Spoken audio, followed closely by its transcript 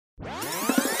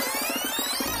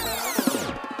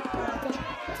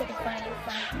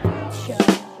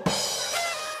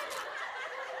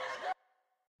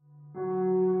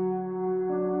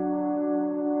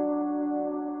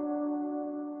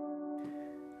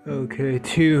Okay,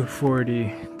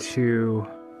 2:42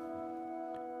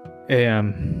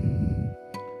 a.m.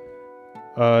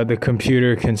 The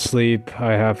computer can sleep.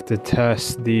 I have to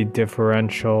test the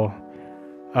differential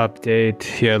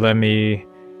update. Yeah, let me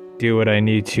do what I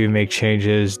need to, make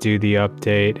changes, do the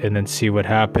update, and then see what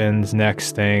happens.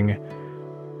 Next thing,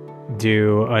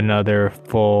 do another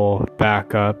full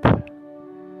backup.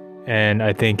 And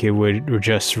I think it would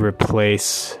just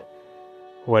replace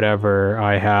whatever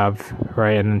I have,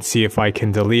 right? And then see if I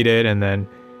can delete it, and then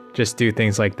just do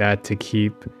things like that to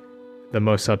keep the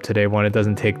most up-to-date one. It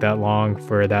doesn't take that long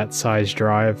for that size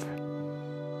drive,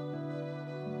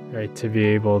 right, to be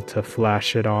able to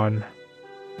flash it on.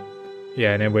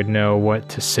 Yeah, and it would know what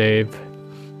to save.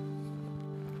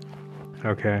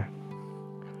 Okay.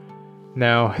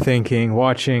 Now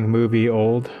watching movie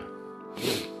old,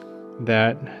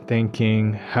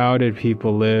 thinking, how did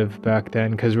people live back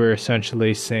then? Because we're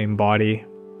essentially same body.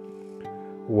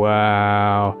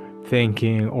 Wow.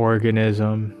 Thinking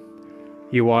organism.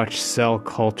 You watch cell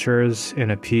cultures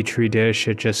in a petri dish,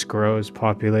 it just grows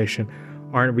population.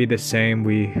 Aren't we the same?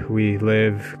 We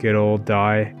live, get old,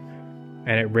 die,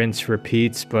 and it rinse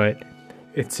repeats, but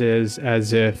it's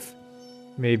as if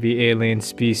maybe alien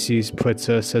species puts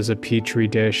us as a petri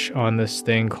dish on this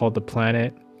thing called the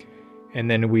planet, and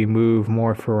then we move,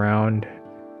 morph around,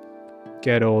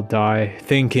 get old, die.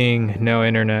 Thinking, no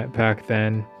internet back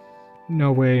then,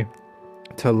 no way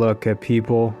to look at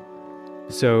people,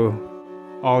 so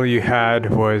all you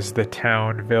had was the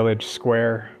town, village,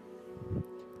 square.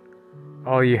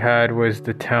 All you had was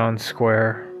the town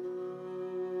square.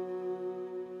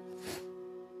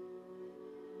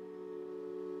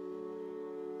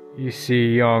 You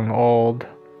see young, old.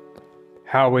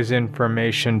 How was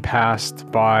information passed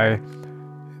by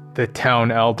the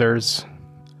town elders?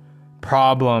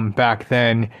 Problem back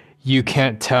then, you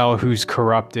can't tell who's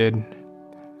corrupted,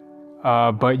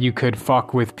 but you could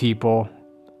fuck with people.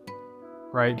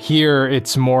 Right here,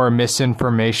 it's more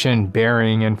misinformation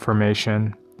bearing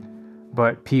information,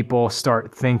 but people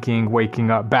start thinking, waking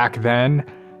up. Back then,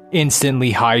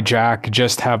 instantly hijack,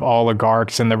 just have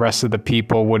oligarchs, and the rest of the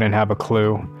people wouldn't have a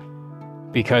clue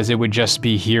because it would just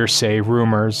be hearsay,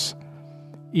 rumors,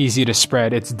 easy to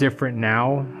spread. It's different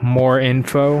now, more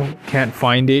info, can't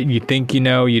find it. You think you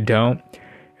know, you don't.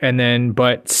 And then,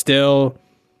 but still,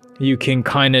 you can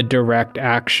kind of direct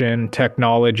action,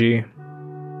 technology.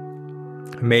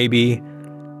 Maybe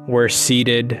we're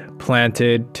seeded,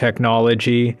 planted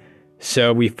technology,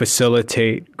 so we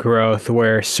facilitate growth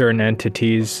where certain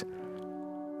entities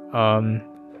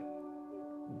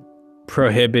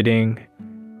prohibiting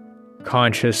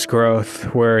conscious growth,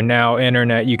 where now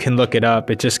internet, you can look it up,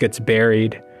 it just gets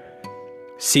buried.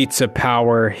 Seats of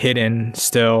power hidden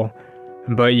still,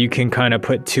 but you can kind of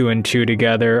put two and two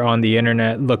together on the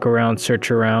internet, look around,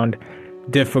 search around.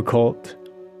 Difficult.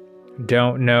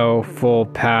 Don't know full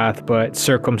path, but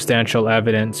circumstantial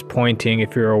evidence pointing,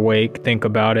 if you're awake, think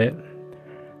about it.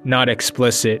 Not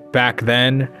explicit. Back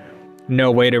then,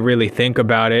 no way to really think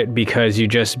about it because you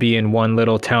just be in one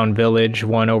little town village,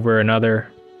 one over another.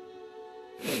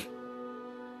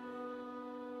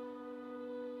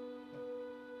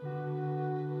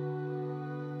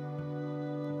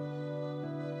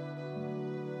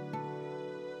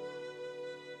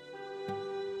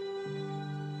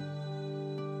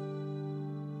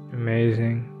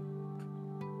 Amazing.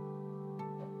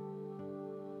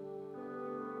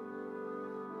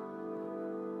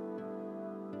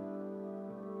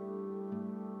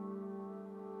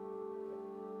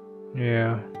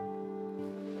 Yeah.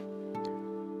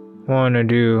 Wanna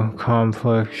do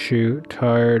complex shoot,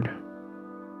 tired.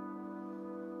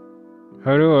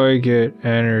 How do I get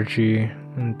energy?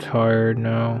 I'm tired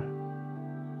now.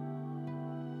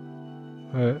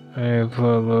 But I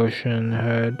put lotion in the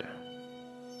head.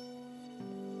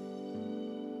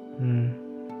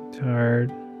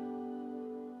 Tired.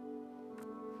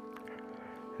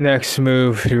 Next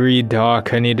move, read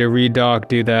doc. I need to read doc,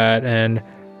 do that, and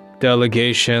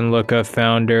delegation, look up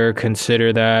founder,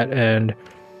 consider that, and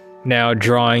now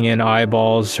drawing in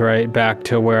eyeballs, right, back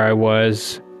to where I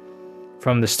was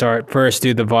from the start. First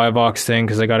do the Vivox thing,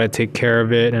 because I gotta take care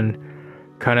of it, and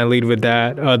kind of lead with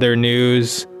that. Other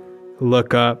news,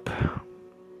 look up.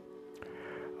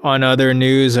 On other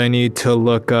news, I need to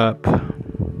look up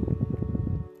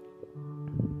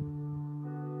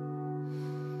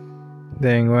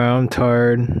dang, wow, I'm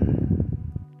tired.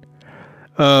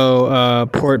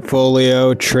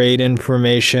 Portfolio, trade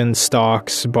information,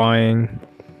 stocks, buying,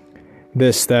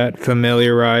 this, that,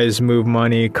 familiarize, move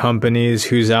money, companies,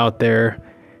 who's out there,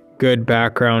 good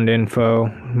background info,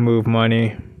 move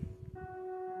money.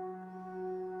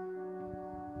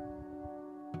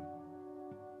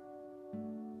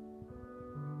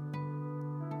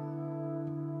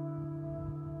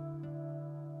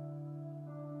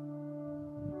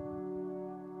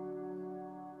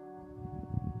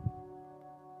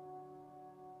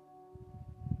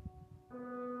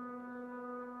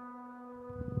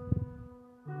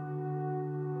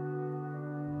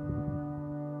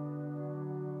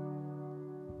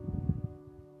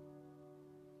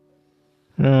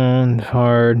 It's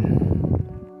hard.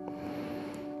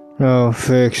 Oh,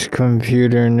 fix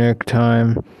computer, nick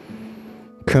time.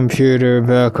 Computer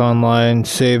back online,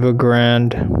 save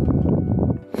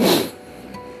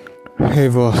 $1,000. Hey,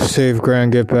 well, save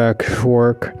grand, get back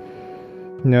work.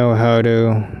 Know how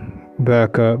to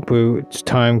back up boot. It's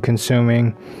time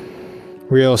consuming.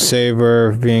 Real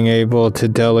saver, being able to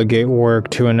delegate work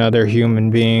to another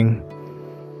human being.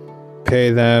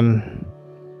 Pay them,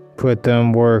 put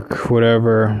them work,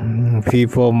 whatever.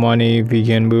 People, money,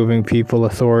 begin moving people,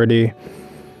 authority.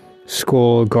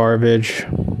 School, garbage.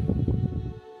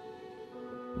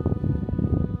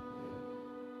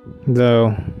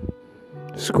 Though,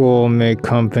 school make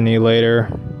company later.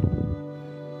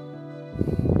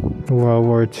 World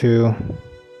War II.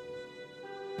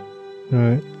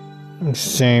 Right.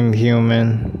 Same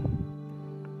human.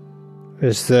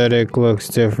 Aesthetic looks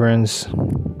different.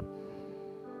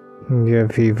 Give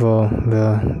people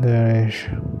the age.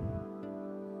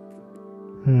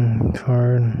 It's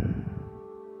hard.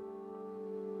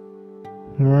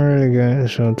 I'm already getting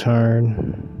so tired.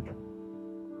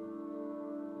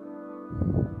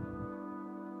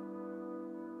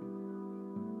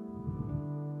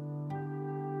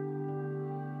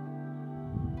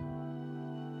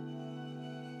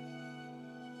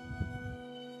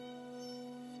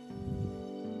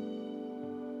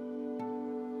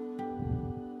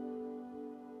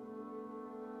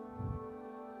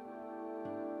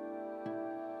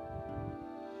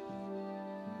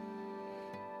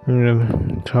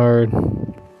 It's hard.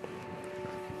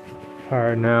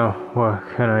 Hard now. What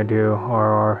can I do?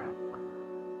 RR.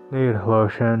 Need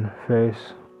lotion,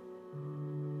 face.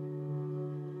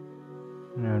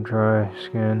 Dry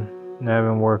skin.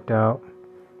 Haven't worked out.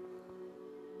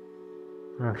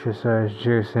 Exercise,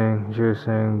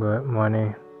 juicing, but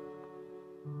money.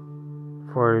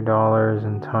 $40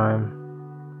 in time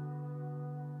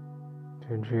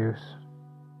to juice.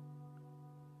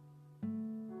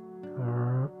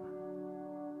 Alright.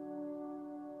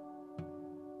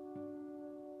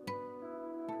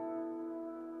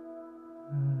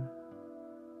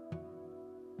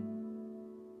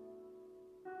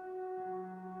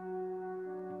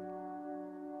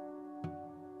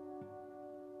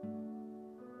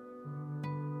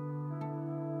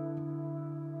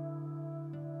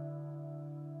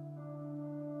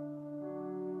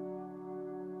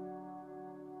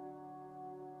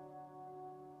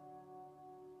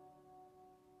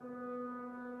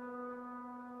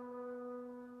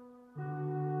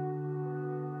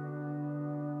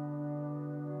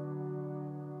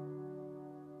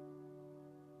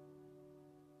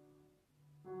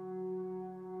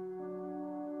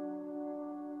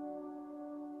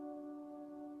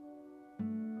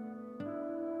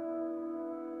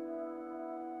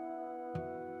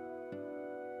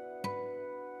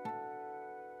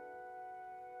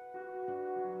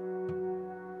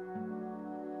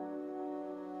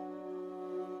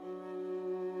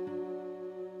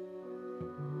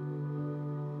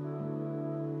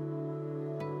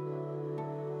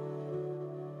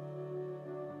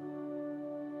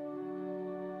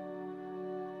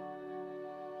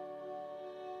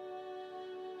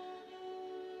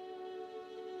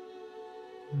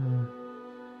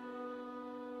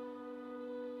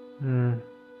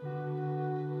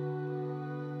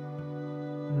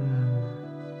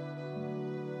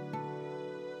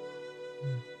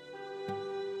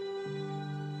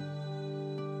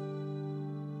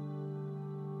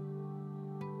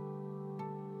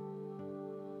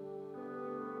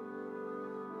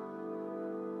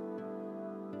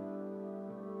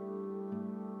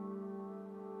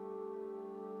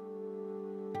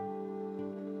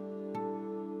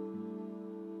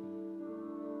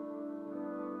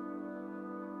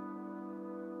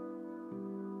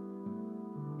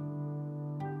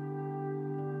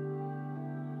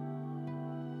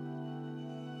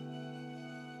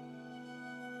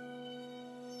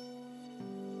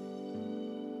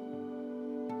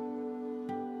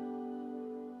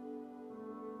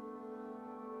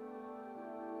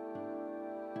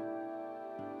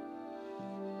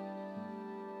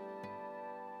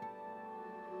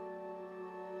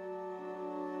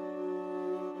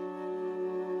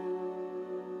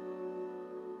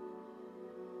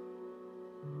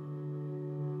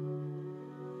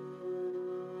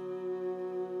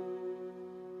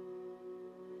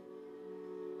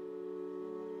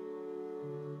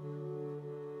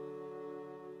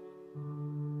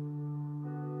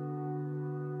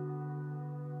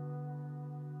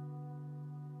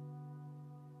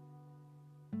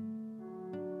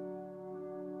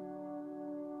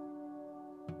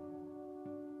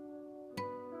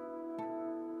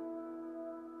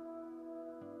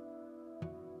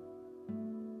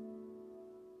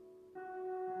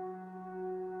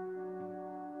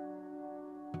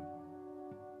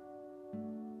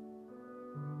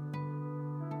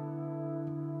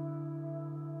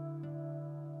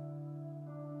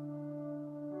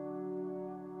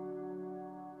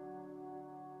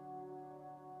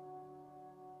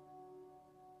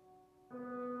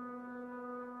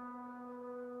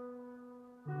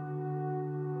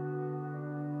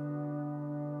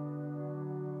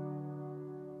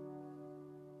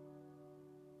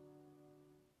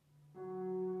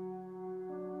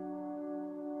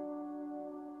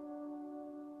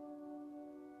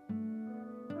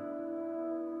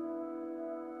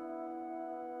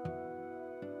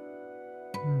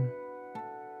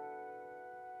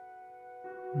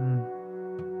 Mm.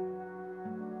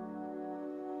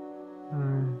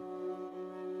 Mm.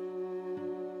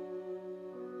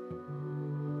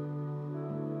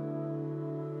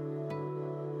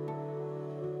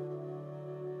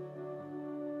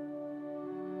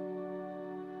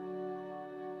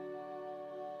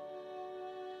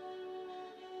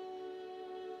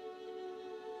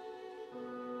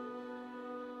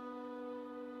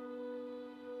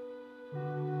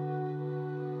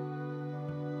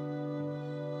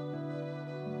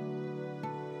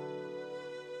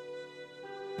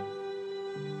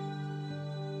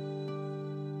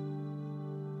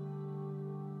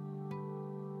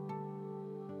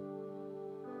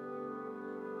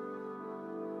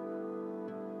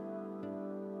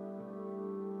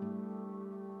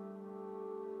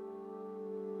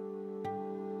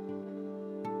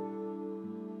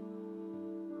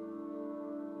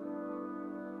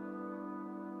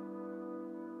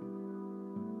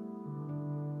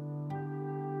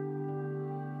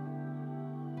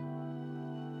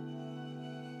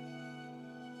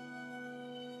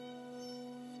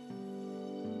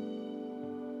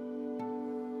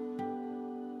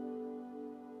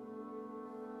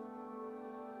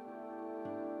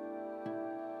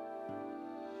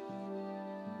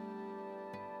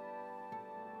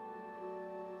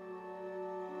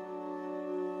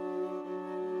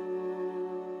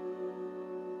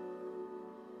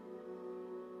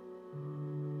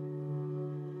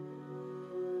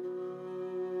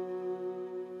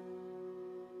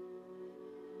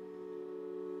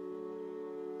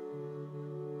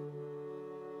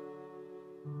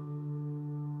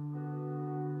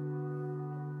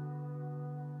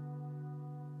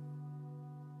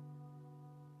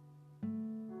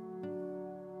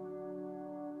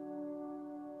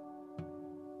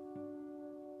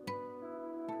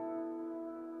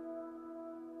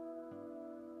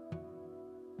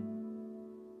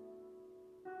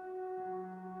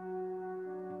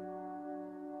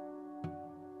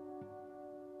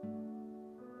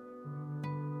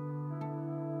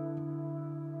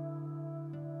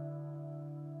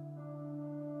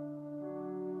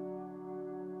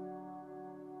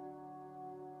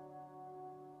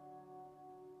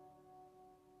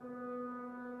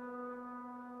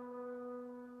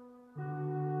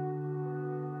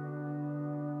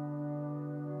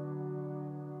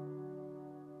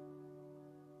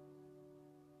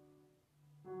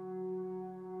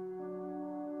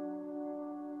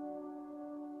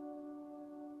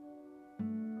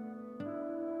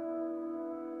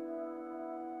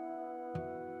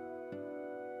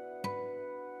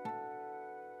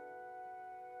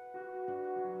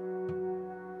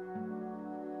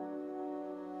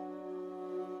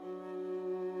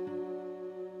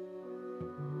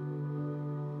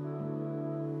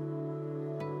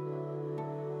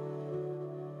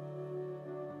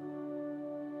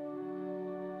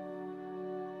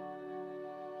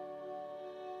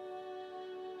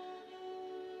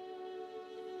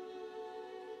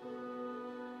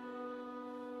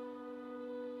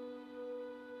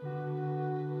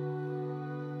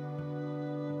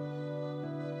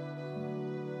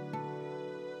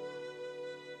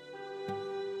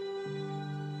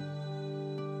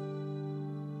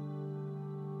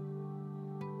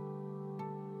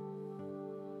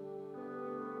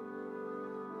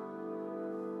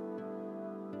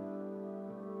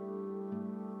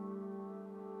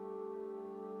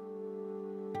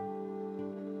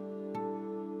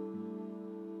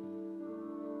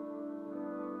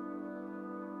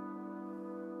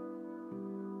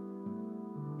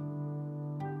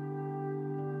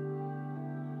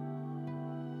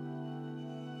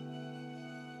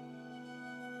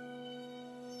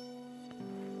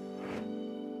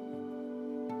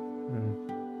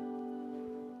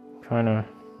 Kind of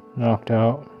knocked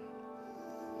out.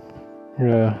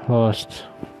 Yeah, lost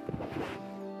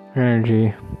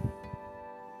energy.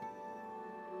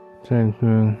 Same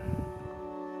thing.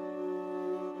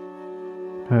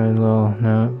 Had a little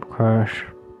nap, crash.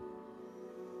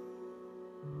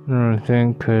 I don't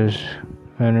think, cause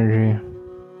energy.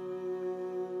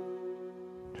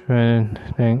 Trying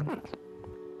to think.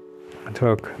 I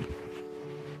took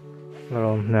a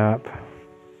little nap.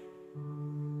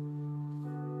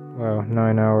 Wow,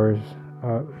 9 hours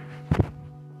up.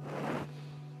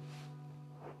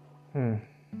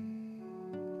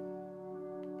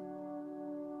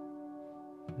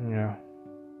 Yeah.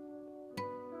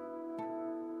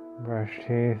 Brush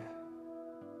teeth.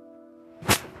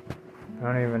 I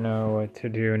don't even know what to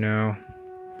do now.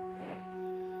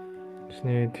 Just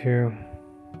need to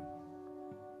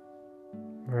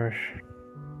brush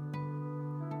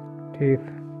teeth.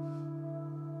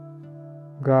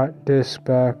 Got disc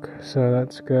back, so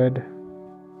that's good.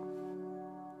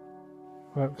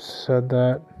 Whoops, said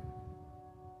that.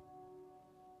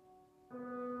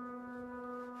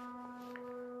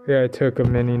 Yeah, I took a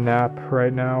mini nap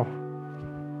right now.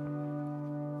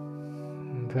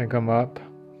 I think I'm up.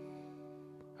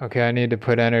 Okay, I need to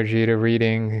put energy to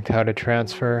reading how to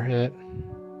transfer it.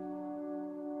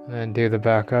 And then do the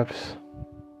backups.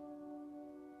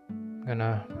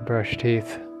 Gonna brush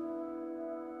teeth.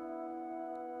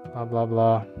 Blah blah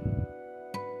blah.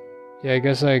 Yeah, I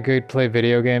guess I could play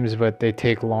video games, but they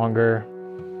take longer.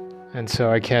 And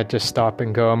so I can't just stop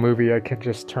and go. A movie I can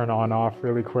just turn on off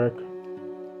really quick.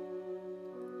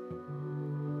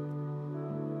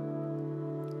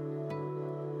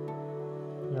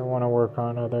 I want to work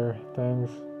on other things.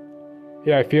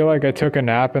 Yeah, I feel like I took a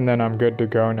nap and then I'm good to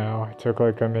go now. I took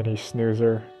like a mini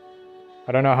snoozer.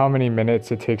 I don't know how many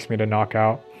minutes it takes me to knock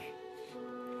out.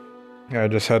 Yeah, I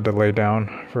just had to lay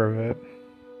down for a bit.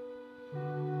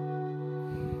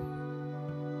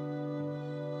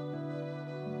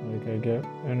 Like I get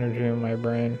energy in my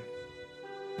brain.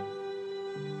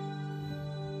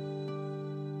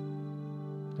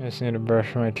 I just need to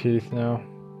brush my teeth now.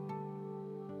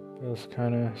 Feels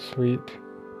kind of sweet.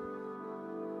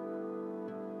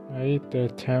 I eat the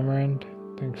tamarind?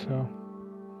 I think so.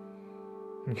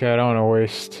 Okay, I don't want to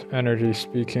waste energy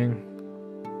speaking.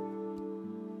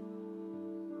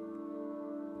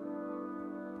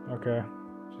 Okay,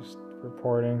 just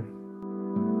reporting.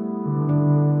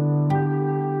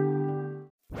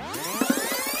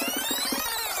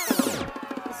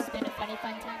 This has been a Funny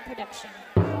Fun Time production.